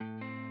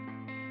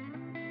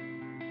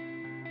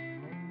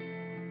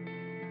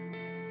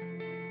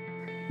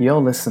You're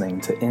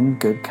listening to In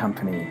Good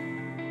Company,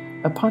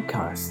 a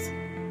podcast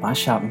by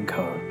Shout &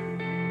 Co.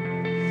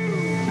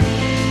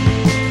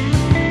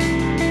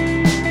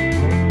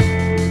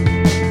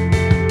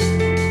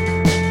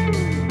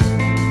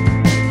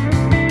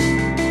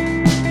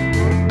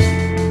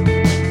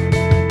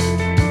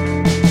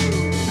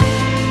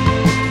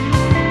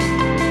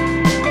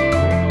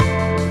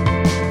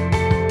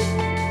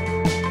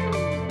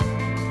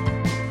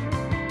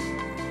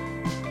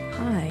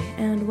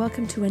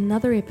 Welcome to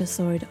another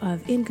episode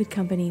of In Good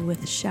Company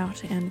with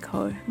Shout &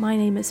 Co. My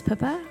name is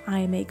Pippa. I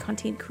am a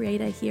content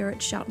creator here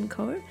at Shout &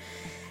 Co.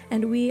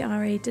 And we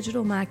are a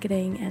digital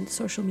marketing and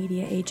social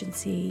media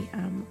agency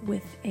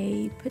with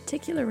a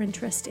particular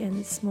interest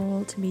in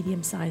small to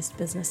medium-sized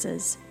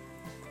businesses.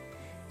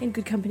 In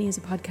Good Company is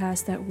a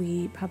podcast that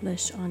we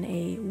publish on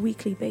a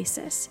weekly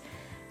basis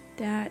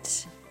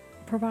that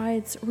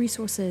provides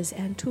resources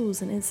and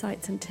tools and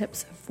insights and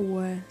tips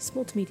for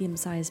small to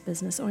medium-sized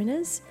business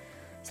owners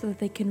so that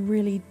they can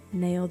really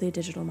nail their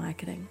digital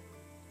marketing.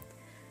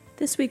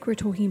 This week we're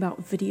talking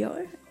about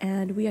video,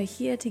 and we are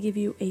here to give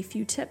you a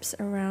few tips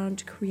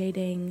around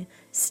creating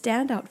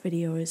standout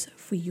videos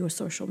for your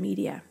social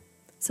media.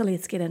 So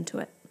let's get into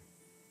it.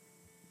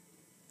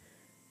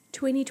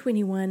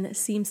 2021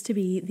 seems to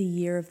be the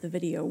year of the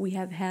video. We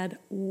have had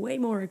way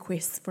more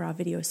requests for our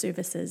video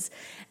services,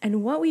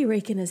 and what we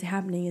reckon is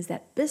happening is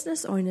that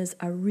business owners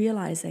are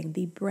realizing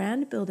the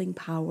brand building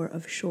power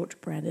of short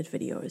branded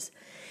videos.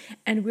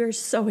 And we're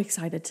so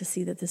excited to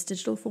see that this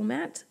digital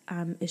format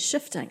is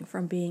shifting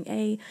from being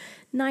a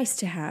nice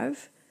to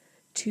have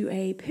to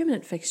a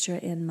permanent fixture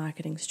in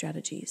marketing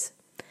strategies.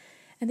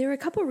 And there are a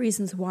couple of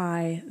reasons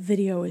why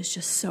video is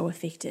just so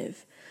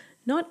effective.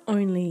 Not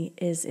only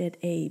is it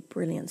a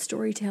brilliant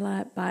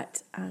storyteller,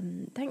 but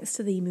thanks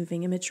to the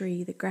moving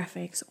imagery, the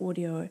graphics,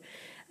 audio,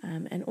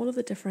 and all of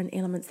the different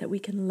elements that we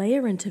can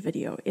layer into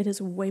video, it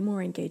is way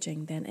more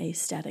engaging than a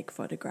static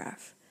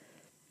photograph.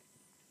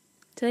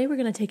 Today we're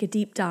going to take a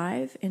deep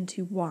dive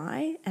into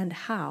why and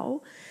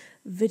how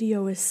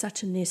video is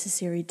such a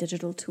necessary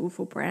digital tool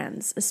for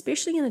brands,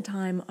 especially in a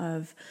time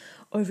of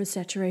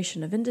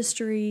oversaturation of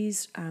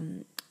industries,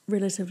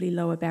 relatively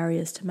lower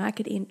barriers to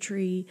market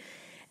entry,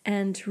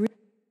 and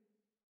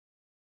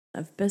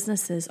of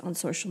businesses on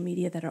social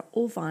media that are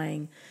all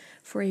vying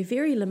for a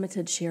very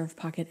limited share of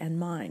pocket and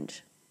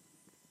mind.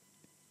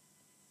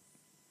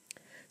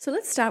 So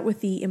let's start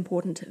with the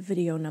important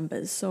video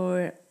numbers.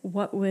 So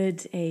what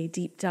would a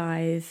deep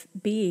dive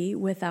be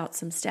without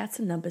some stats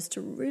and numbers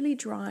to really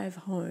drive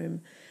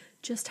home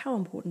just how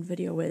important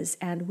video is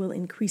and will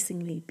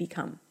increasingly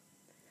become?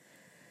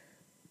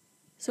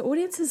 So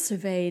audiences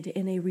surveyed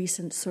in a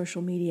recent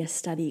social media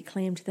study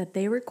claimed that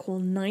they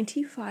recall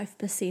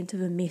 95%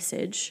 of a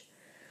message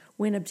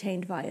when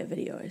obtained via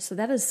video. So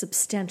that is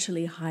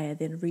substantially higher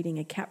than reading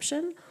a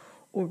caption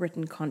or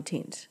written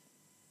content.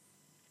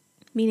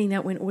 Meaning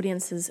that when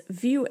audiences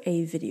view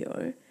a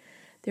video,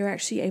 they're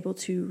actually able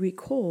to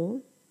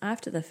recall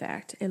after the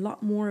fact a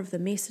lot more of the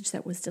message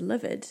that was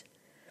delivered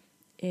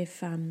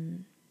if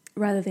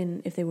rather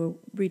than if they were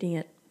reading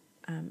it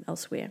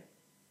elsewhere.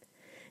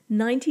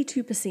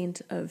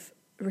 92% of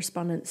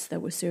respondents that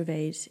were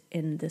surveyed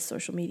in this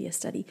social media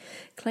study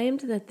claimed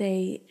that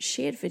they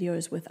shared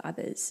videos with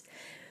others,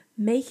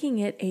 making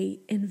it an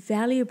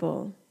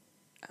invaluable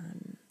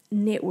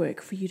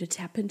network for you to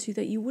tap into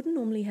that you wouldn't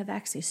normally have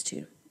access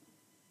to.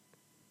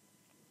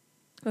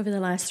 Over the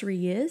last 3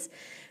 years,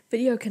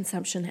 video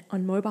consumption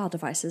on mobile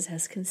devices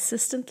has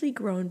consistently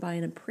grown by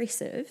an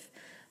impressive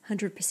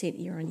 100%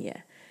 year on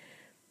year,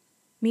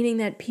 meaning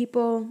that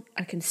people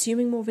are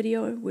consuming more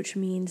video, which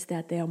means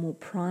that they are more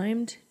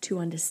primed to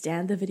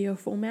understand the video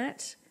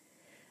format,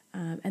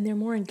 and they're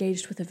more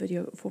engaged with the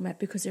video format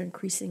because they're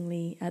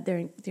increasingly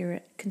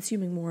they're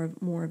consuming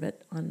more of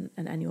it on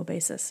an annual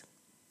basis.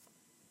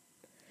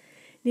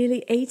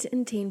 Nearly 8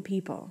 in 10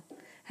 people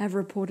have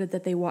reported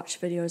that they watch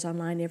videos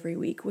online every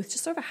week, with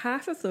just over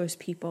half of those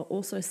people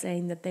also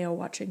saying that they are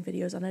watching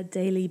videos on a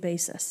daily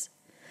basis.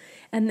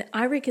 And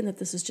I reckon that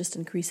this is just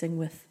increasing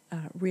with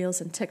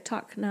Reels and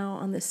TikTok now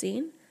on the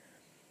scene,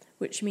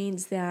 which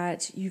means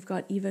that you've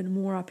got even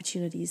more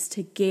opportunities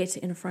to get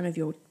in front of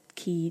your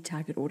key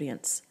target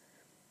audience.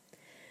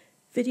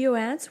 Video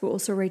ads were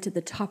also rated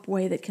the top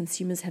way that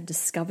consumers have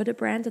discovered a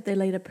brand that they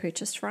later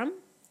purchased from.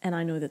 And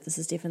I know that this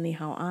is definitely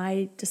how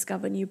I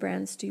discover new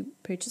brands to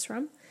purchase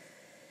from.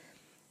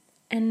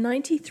 And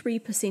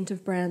 93%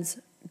 of brands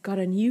got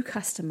a new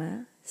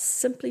customer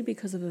simply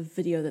because of a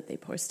video that they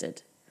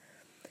posted.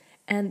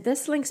 And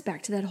this links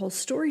back to that whole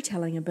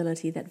storytelling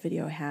ability that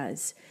video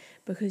has,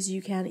 because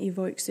you can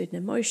evoke certain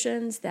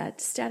emotions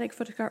that static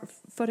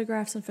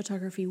photographs and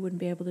photography wouldn't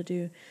be able to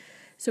do.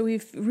 So we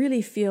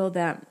really feel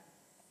that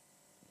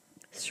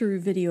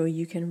through video,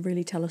 you can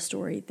really tell a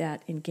story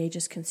that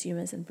engages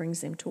consumers and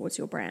brings them towards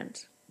your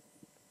brand.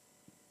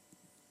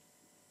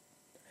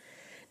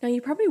 Now,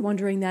 you're probably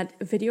wondering that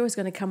video is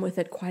going to come with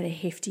it quite a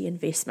hefty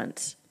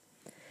investment.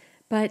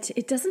 But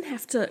it doesn't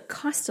have to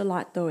cost a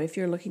lot, though, if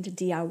you're looking to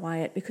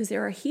DIY it, because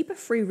there are a heap of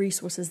free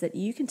resources that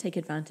you can take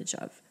advantage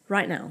of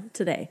right now,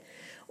 today.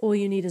 All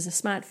you need is a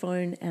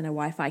smartphone and a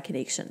Wi-Fi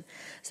connection.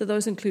 So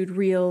those include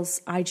Reels,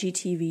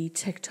 IGTV,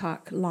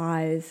 TikTok,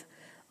 Live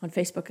on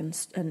Facebook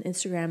and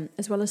Instagram,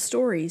 as well as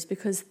Stories,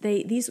 because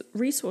these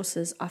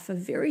resources offer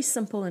very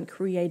simple and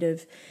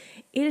creative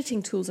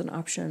editing tools and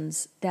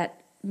options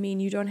that mean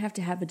you don't have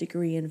to have a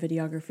degree in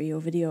videography or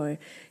video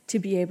to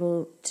be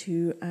able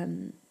to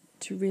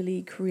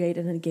really create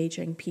an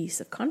engaging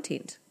piece of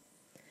content.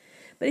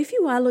 But if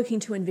you are looking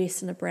to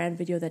invest in a brand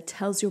video that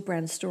tells your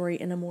brand story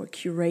in a more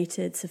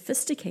curated,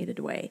 sophisticated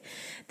way,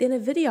 then a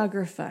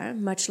videographer,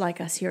 much like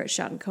us here at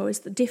Shout & Co, is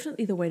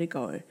definitely the way to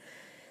go.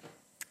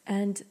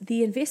 And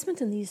the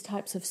investment in these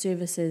types of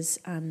services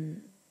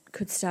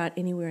could start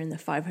anywhere in the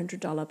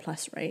 $500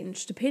 plus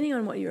range, depending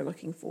on what you're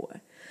looking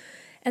for.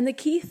 And the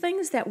key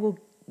things that will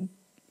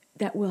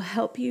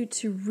help you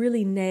to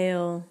really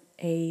nail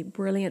a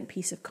brilliant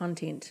piece of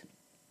content,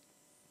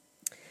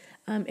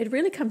 it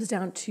really comes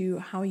down to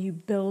how you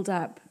build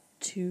up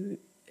to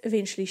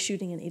eventually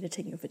shooting and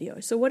editing your video.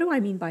 So what do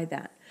I mean by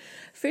that?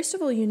 First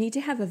of all, you need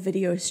to have a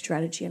video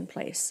strategy in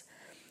place.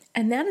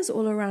 And that is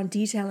all around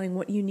detailing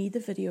what you need the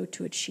video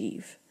to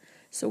achieve.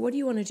 So what do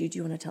you want to do? Do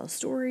you want to tell a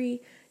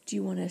story? Do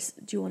you want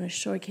to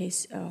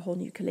showcase a whole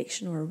new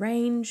collection or a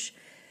range?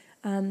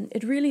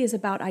 It really is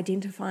about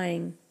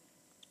identifying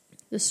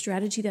the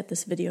strategy that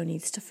this video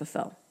needs to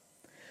fulfill.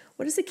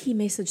 What is the key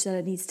message that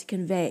it needs to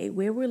convey?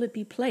 Where will it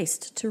be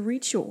placed to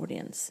reach your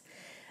audience?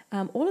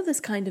 All of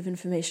this kind of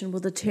information will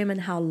determine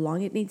how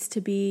long it needs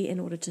to be in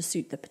order to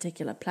suit the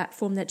particular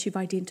platform that you've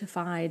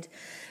identified,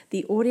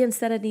 the audience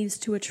that it needs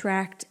to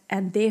attract,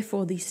 and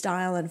therefore the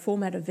style and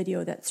format of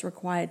video that's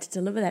required to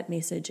deliver that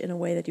message in a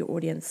way that your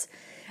audience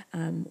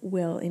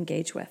will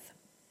engage with.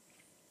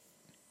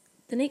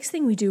 The next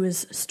thing we do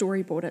is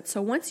storyboard it.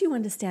 So once you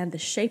understand the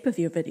shape of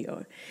your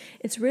video,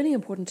 it's really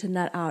important to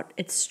nut out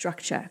its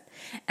structure.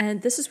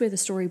 And this is where the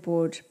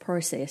storyboard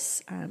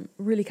process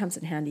really comes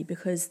in handy,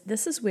 because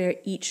this is where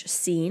each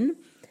scene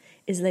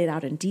is laid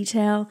out in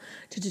detail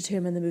to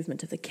determine the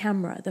movement of the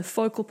camera, the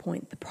focal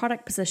point, the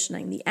product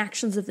positioning, the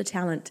actions of the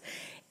talent,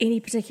 any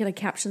particular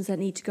captions that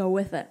need to go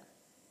with it.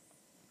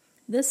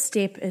 This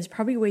step is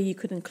probably where you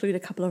could include a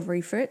couple of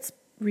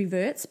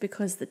reverts,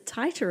 because the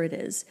tighter it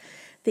is,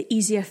 the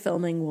easier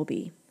filming will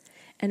be.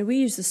 And we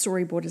use the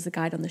storyboard as a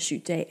guide on the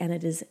shoot day, and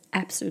it is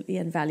absolutely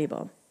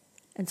invaluable.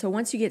 And so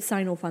once you get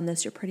sign off on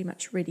this, you're pretty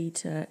much ready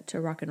to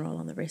rock and roll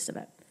on the rest of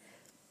it.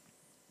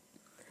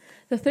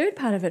 The third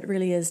part of it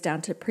really is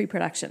down to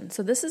pre-production.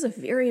 So this is a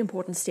very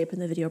important step in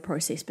the video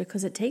process,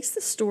 because it takes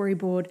the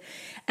storyboard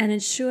and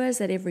ensures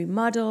that every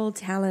model,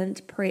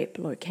 talent, prep,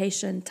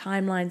 location,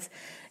 timelines,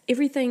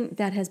 everything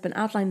that has been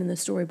outlined in the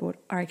storyboard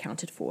are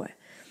accounted for.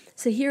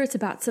 So here it's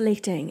about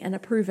selecting and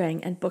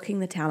approving and booking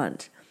the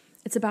talent.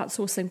 It's about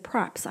sourcing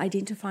props,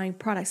 identifying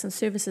products and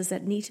services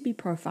that need to be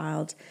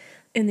profiled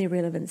in their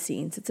relevant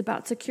scenes. It's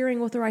about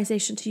securing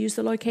authorization to use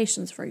the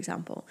locations, for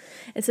example.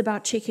 It's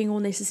about checking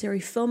all necessary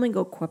filming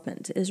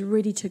equipment is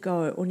ready to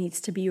go or needs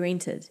to be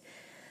rented.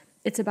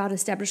 It's about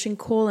establishing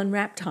call and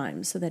wrap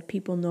times so that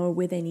people know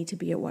where they need to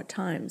be at what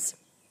times.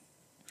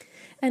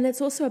 And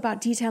it's also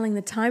about detailing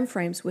the time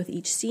frames with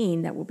each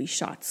scene that will be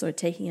shot, so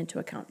taking into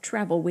account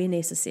travel where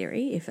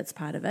necessary, if it's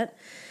part of it,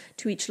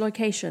 to each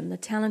location, the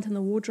talent and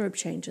the wardrobe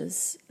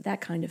changes,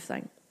 that kind of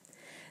thing.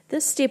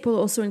 This step will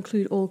also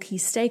include all key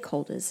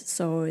stakeholders,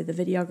 so the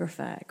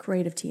videographer,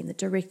 creative team, the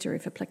director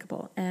if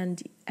applicable,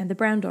 and the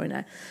brand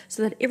owner,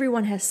 so that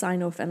everyone has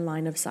sign-off and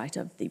line of sight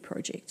of the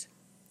project.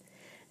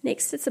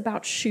 Next, it's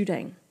about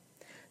shooting.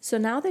 So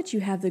now that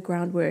you have the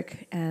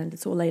groundwork and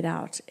it's all laid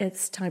out,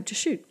 it's time to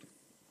shoot.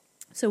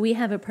 So we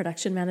have a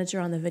production manager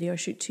on the video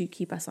shoot to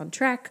keep us on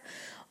track,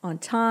 on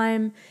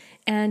time,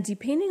 and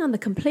depending on the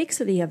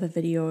complexity of a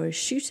video,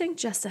 shooting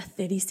just a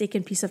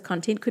 30-second piece of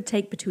content could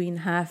take between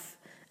half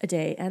a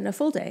day and a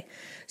full day.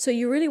 So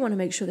you really want to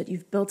make sure that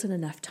you've built in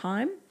enough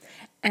time,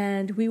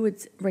 and we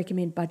would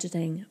recommend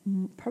budgeting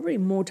probably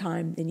more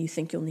time than you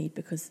think you'll need,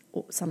 because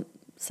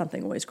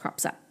something always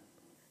crops up.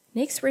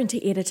 Next, we're into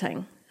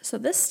editing. So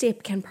this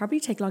step can probably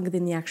take longer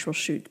than the actual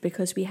shoot,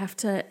 because we have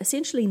to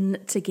essentially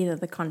knit together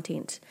the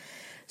content.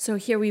 So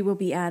here we will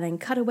be adding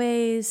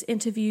cutaways,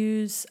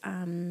 interviews,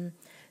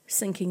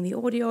 syncing the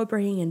audio,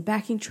 bringing in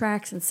backing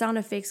tracks and sound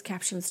effects,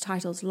 captions,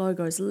 titles,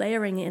 logos,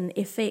 layering in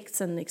effects,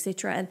 and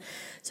etc. And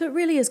so it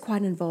really is quite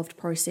an involved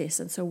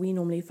process. And so we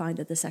normally find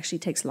that this actually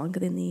takes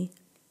longer than the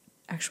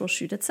actual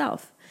shoot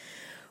itself.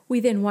 We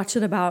then watch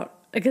it about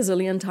a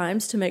gazillion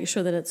times to make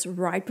sure that it's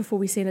right before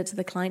we send it to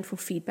the client for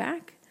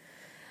feedback.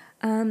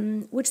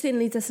 Which then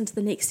leads us into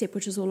the next step,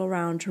 which is all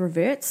around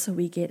reverts. So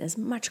we get as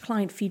much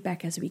client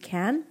feedback as we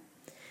can,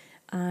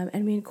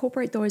 and we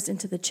incorporate those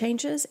into the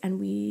changes. And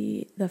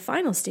the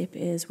final step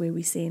is where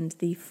we send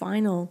the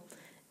final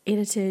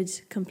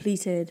edited,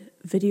 completed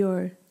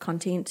video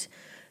content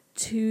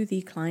to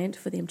the client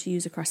for them to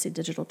use across their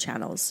digital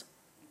channels.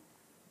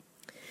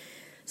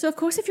 So of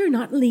course, if you're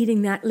not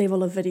needing that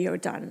level of video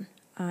done,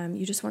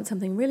 you just want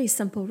something really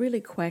simple, really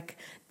quick,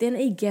 then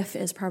a GIF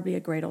is probably a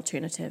great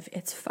alternative.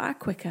 It's far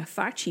quicker,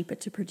 far cheaper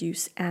to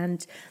produce,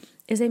 and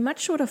is a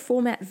much shorter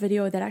format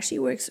video that actually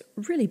works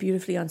really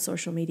beautifully on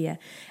social media.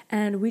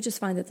 And we just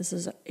find that this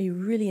is a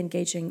really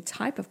engaging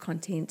type of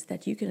content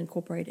that you can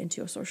incorporate into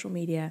your social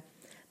media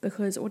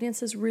because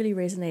audiences really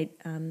resonate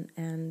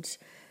and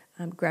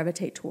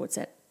gravitate towards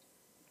it.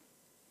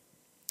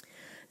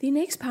 The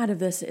next part of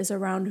this is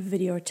around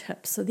video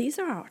tips. So these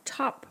are our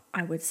top,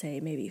 I would say,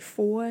 maybe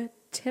 4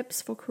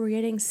 tips for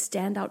creating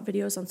standout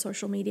videos on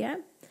social media.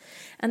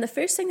 And the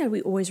first thing that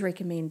we always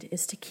recommend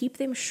is to keep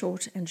them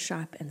short and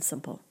sharp and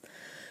simple.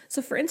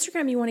 So for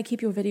Instagram, you want to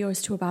keep your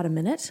videos to about a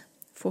minute.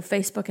 For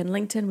Facebook and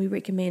LinkedIn, we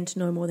recommend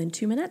no more than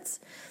 2 minutes.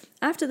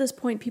 After this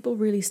point, people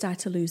really start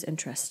to lose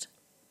interest.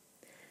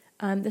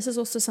 This is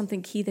also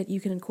something key that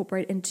you can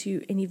incorporate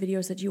into any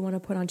videos that you want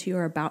to put onto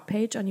your About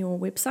page on your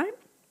website.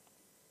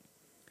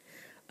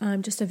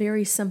 Just a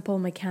very simple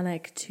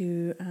mechanic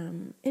to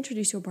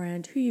introduce your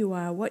brand, who you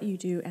are, what you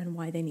do, and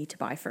why they need to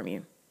buy from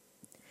you.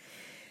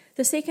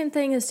 The second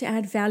thing is to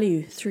add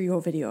value through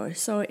your video.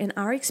 So in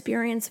our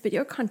experience,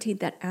 video content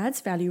that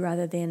adds value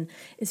rather than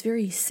is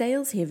very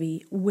sales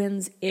heavy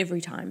wins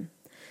every time.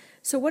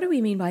 So what do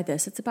we mean by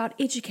this? It's about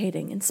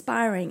educating,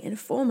 inspiring,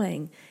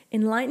 informing,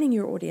 enlightening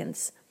your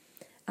audience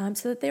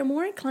so that they're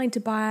more inclined to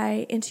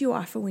buy into your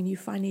offer when you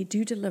finally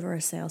do deliver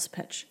a sales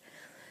pitch.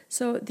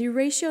 So the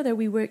ratio that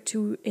we work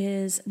to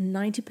is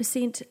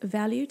 90%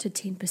 value to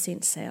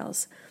 10%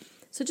 sales.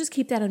 So just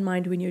keep that in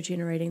mind when you're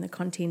generating the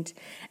content.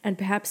 And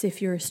perhaps if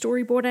you're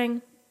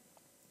storyboarding,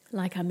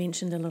 like I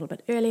mentioned a little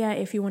bit earlier,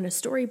 if you want to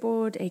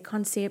storyboard a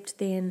concept,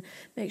 then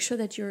make sure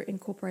that you're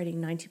incorporating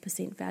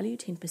 90% value,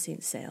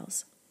 10%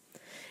 sales.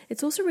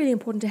 It's also really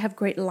important to have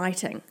great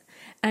lighting.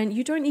 And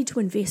you don't need to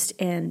invest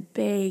in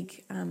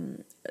big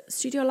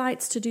studio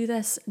lights to do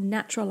this.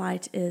 Natural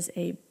light is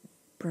a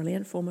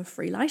brilliant form of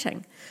free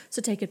lighting,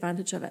 so take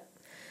advantage of it.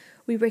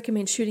 We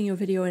recommend shooting your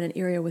video in an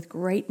area with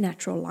great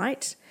natural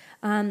light.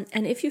 And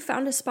if you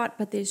found a spot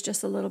but there's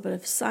just a little bit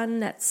of sun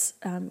that's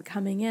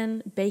coming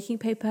in, baking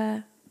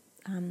paper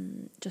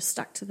just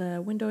stuck to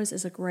the windows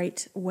is a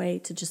great way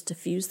to just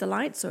diffuse the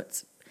light so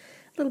it's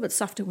a little bit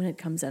softer when it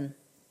comes in.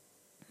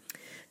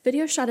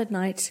 Videos shot at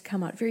night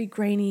come out very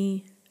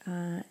grainy,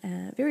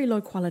 very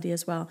low quality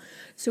as well.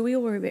 So we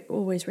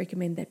always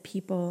recommend that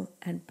people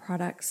and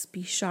products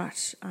be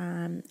shot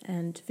and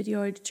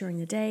videoed during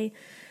the day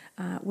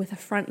with a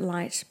front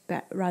light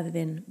rather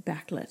than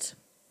backlit.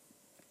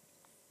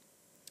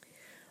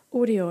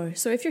 Audio.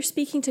 So if you're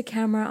speaking to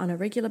camera on a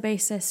regular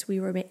basis, we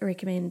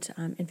recommend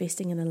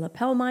investing in a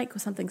lapel mic or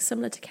something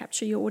similar to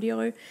capture your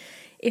audio.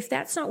 If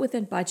that's not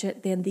within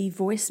budget, then the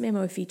voice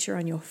memo feature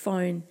on your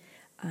phone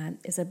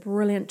is a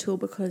brilliant tool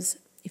because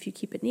if you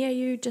keep it near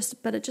you, just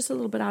a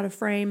little bit out of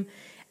frame,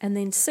 and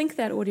then sync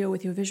that audio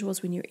with your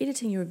visuals when you're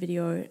editing your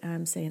video,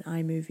 say in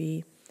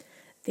iMovie,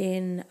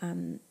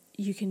 then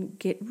you can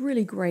get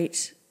really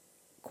great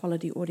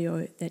quality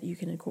audio that you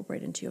can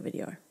incorporate into your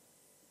video.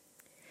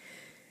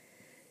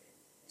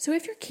 So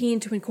if you're keen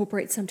to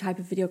incorporate some type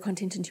of video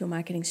content into your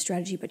marketing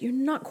strategy, but you're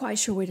not quite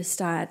sure where to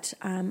start,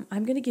 I'm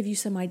going to give you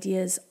some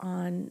ideas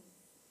on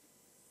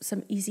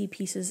some easy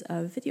pieces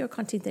of video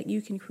content that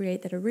you can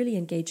create that are really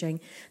engaging,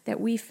 that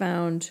we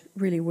found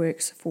really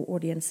works for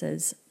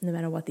audiences no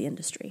matter what the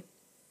industry.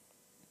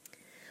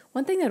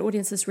 One thing that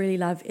audiences really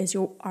love is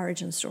your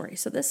origin story.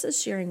 So this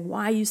is sharing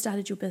why you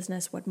started your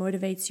business, what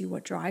motivates you,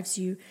 what drives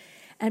you,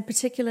 and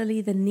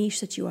particularly the niche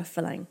that you are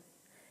filling,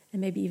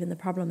 and maybe even the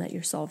problem that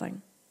you're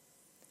solving.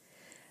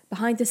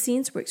 Behind the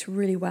scenes works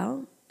really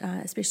well,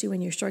 especially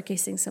when you're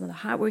showcasing some of the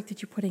hard work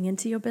that you're putting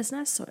into your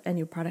business and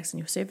your products and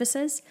your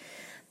services,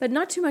 but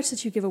not too much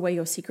that you give away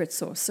your secret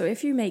sauce. So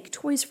if you make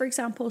toys, for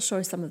example,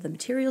 show some of the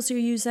materials you're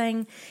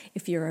using.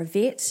 If you're a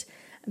vet,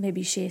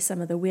 maybe share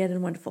some of the weird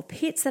and wonderful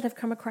pets that have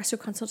come across your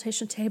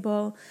consultation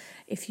table.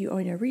 If you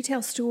own a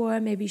retail store,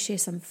 maybe share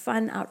some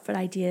fun outfit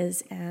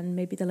ideas and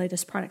maybe the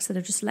latest products that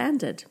have just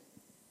landed.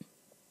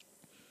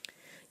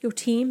 Your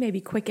team,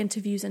 maybe quick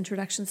interviews,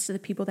 introductions to the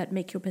people that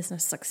make your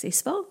business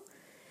successful.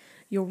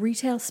 Your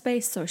retail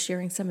space, so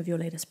sharing some of your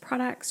latest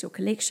products, your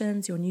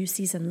collections, your new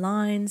season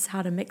lines,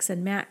 how to mix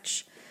and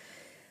match.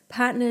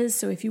 Partners,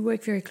 so if you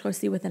work very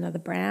closely with another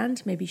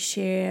brand, maybe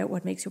share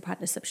what makes your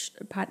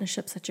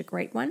partnership such a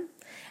great one.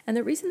 And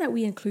the reason that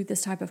we include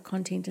this type of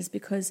content is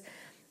because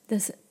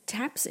this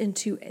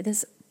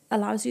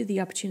allows you the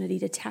opportunity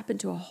to tap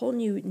into a whole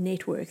new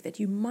network that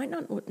you might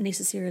not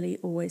necessarily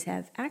always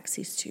have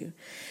access to.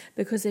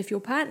 Because if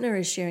your partner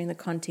is sharing the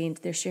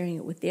content, they're sharing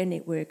it with their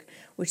network,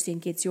 which then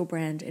gets your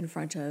brand in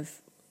front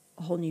of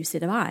a whole new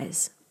set of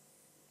eyes.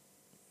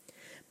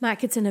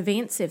 Markets and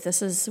events, if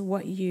this is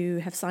what you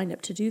have signed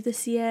up to do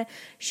this year,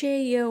 share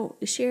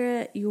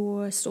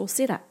your store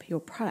setup,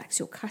 your products,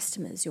 your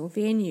customers, your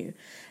venue,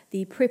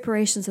 the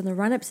preparations and the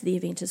run-up to the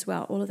event as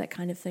well. All of that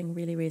kind of thing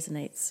really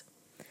resonates.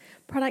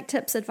 Product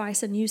tips,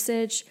 advice, and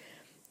usage.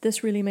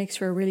 This really makes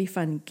for a really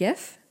fun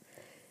GIF.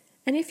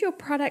 And if your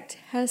product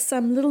has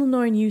some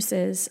little-known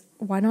uses,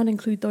 why not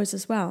include those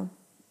as well?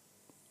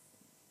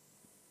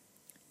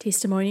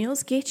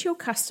 Testimonials. Get your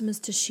customers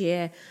to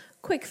share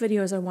quick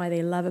videos on why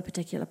they love a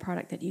particular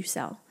product that you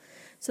sell.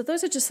 So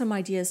those are just some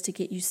ideas to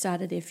get you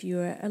started if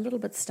you're a little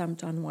bit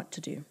stumped on what to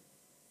do.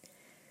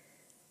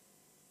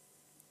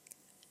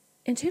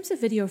 In terms of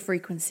video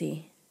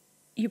frequency,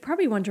 you're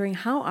probably wondering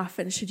how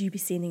often should you be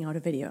sending out a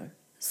video?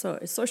 So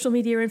social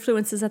media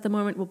influencers at the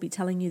moment will be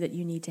telling you that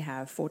you need to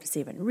have 4 to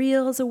 7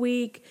 reels a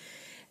week,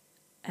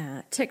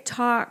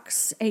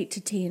 TikToks, 8 to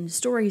 10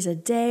 stories a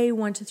day,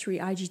 1 to 3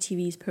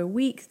 IGTVs per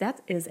week. That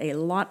is a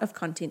lot of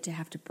content to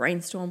have to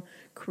brainstorm,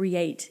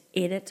 create,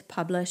 edit,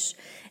 publish,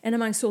 and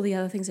amongst all the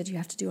other things that you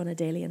have to do on a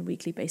daily and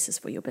weekly basis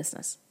for your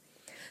business.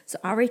 So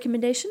our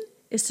recommendation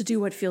is to do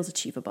what feels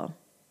achievable.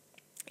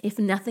 If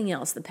nothing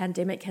else, the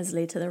pandemic has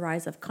led to the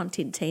rise of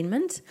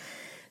content-tainment.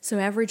 So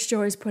Average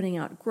Joe is putting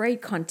out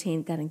great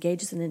content that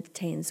engages and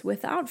entertains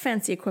without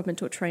fancy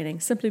equipment or training,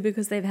 simply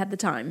because they've had the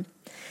time.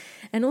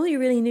 And all you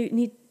really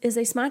need is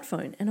a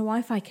smartphone and a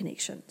Wi-Fi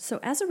connection.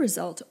 So as a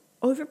result,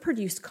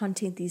 overproduced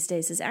content these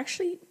days is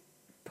actually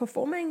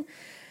performing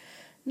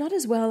not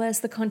as well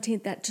as the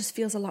content that just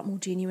feels a lot more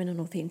genuine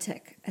and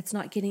authentic. It's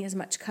not getting as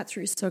much cut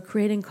through. So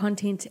creating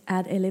content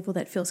at a level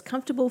that feels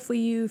comfortable for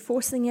you,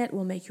 forcing it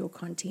will make your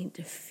content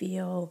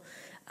feel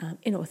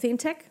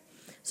inauthentic.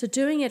 So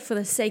doing it for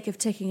the sake of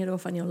ticking it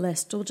off on your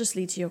list will just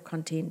lead to your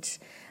content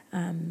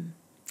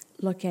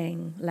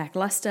looking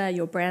lackluster,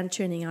 your brand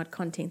churning out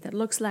content that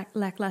looks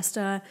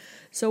lackluster.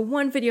 So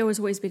one video is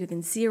always better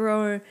than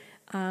 0,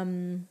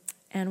 and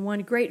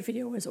one great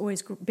video is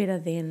always better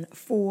than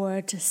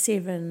 4 to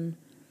 7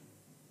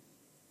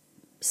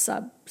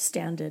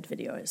 substandard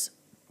videos.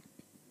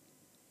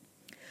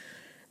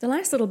 The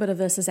last little bit of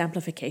this is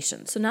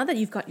amplification. So now that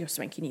you've got your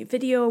swanky new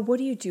video, what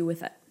do you do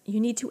with it? You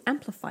need to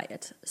amplify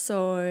it.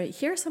 So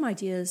here are some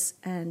ideas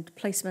and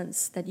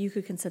placements that you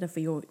could consider for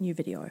your new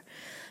video.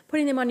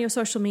 Putting them on your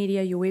social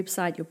media, your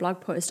website, your blog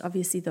post,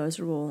 obviously those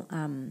are all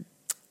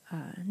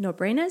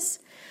no-brainers.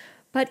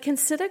 But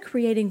consider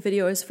creating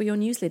videos for your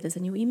newsletters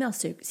and your email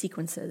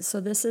sequences.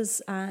 So this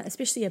is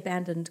especially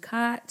abandoned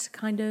cart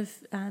kind of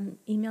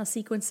email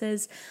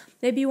sequences.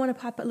 Maybe you want to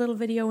pop a little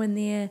video in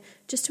there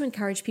just to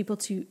encourage people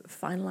to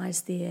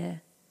finalize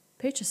their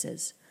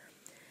purchases.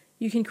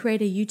 You can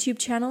create a YouTube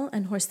channel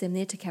and host them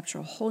there to capture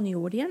a whole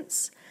new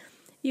audience.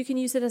 You can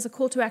use it as a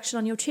call to action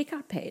on your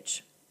checkout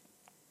page.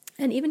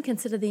 And even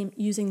consider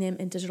using them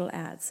in digital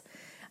ads.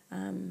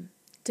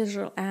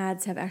 Digital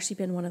ads have actually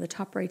been one of the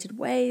top-rated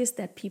ways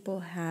that people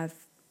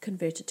have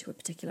converted to a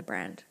particular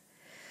brand.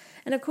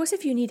 And of course,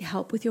 if you need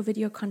help with your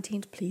video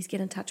content, please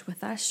get in touch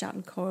with us, Shout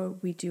 & Co.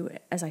 We do,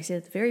 as I said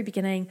at the very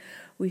beginning,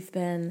 we've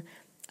been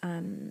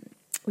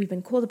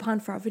called upon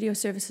for our video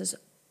services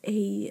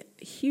a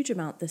huge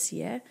amount this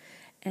year,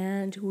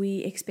 and we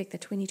expect that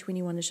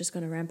 2021 is just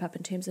going to ramp up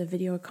in terms of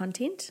video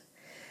content.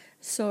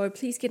 So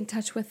please get in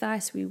touch with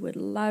us. We would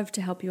love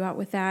to help you out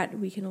with that.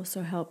 We can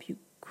also help you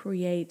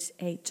create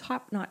a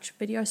top-notch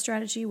video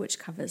strategy which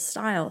covers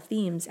style,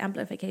 themes,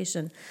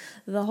 amplification,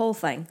 the whole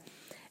thing.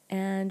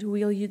 And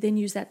we'll then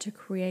use that to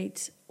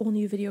create all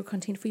new video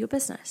content for your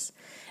business.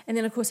 And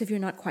then, of course, if you're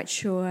not quite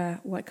sure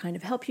what kind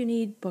of help you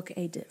need, book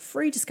a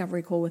free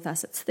discovery call with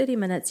us. It's 30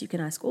 minutes. You can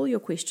ask all your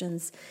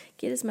questions,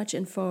 get as much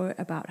info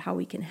about how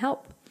we can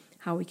help,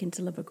 how we can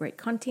deliver great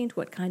content,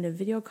 what kind of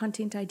video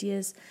content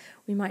ideas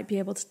we might be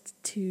able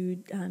to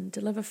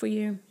deliver for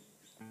you.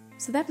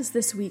 So that is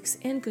this week's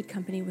In Good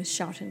Company with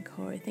Shout &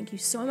 Co. Thank you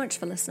so much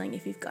for listening.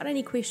 If you've got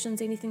any questions,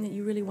 anything that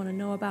you really want to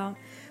know about,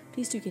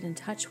 please do get in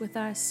touch with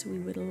us. We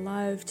would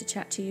love to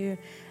chat to you,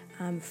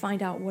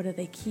 find out what are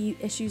the key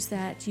issues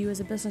that you as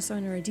a business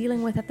owner are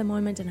dealing with at the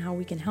moment and how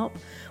we can help.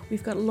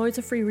 We've got loads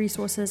of free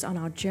resources on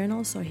our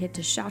journal, so head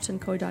to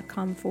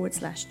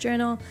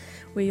shoutandco.com/journal,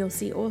 where you'll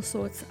see all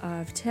sorts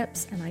of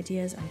tips and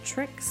ideas and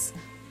tricks.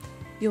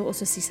 You'll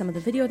also see some of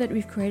the video that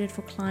we've created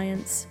for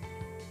clients.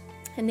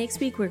 And next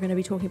week, we're going to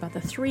be talking about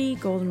the 3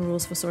 golden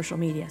rules for social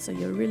media. So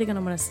you're really going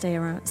to want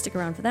to stick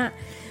around for that,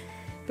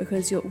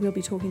 because we'll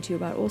be talking to you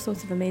about all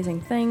sorts of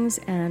amazing things.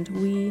 And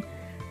we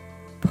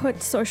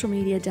put social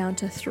media down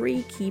to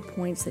 3 key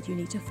points that you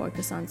need to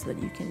focus on so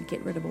that you can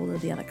get rid of all of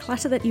the other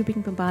clutter that you're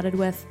being bombarded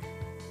with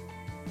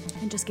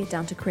and just get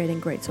down to creating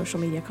great social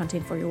media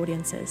content for your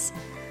audiences.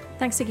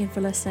 Thanks again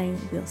for listening.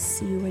 We'll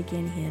see you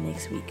again here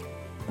next week.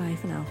 Bye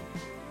for now.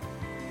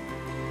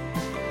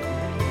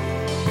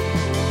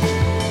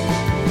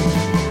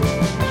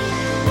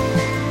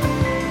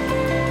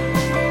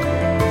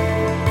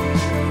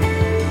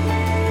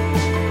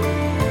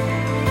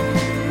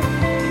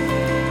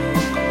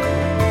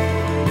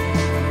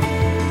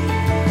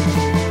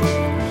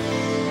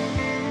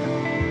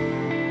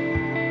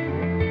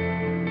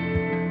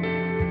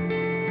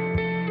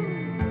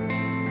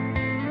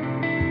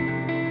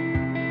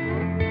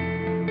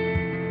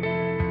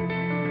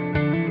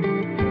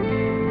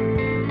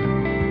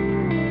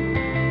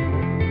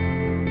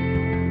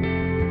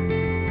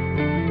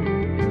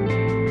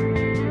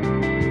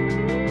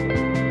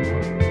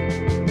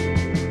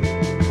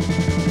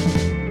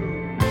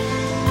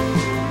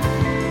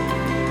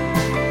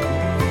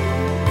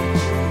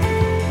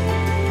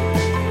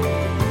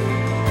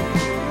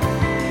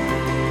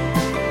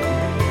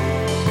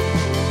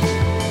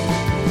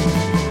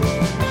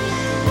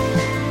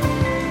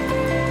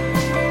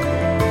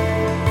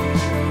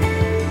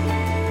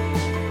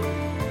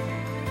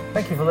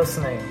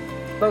 listening.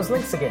 Those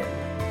links again,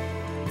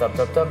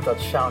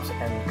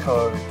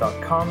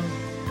 www.shoutandco.com,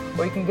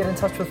 or you can get in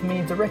touch with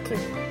me directly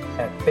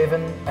at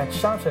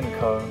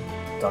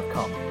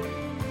bevan@shoutandco.com.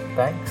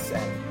 Thanks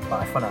and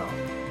bye for now.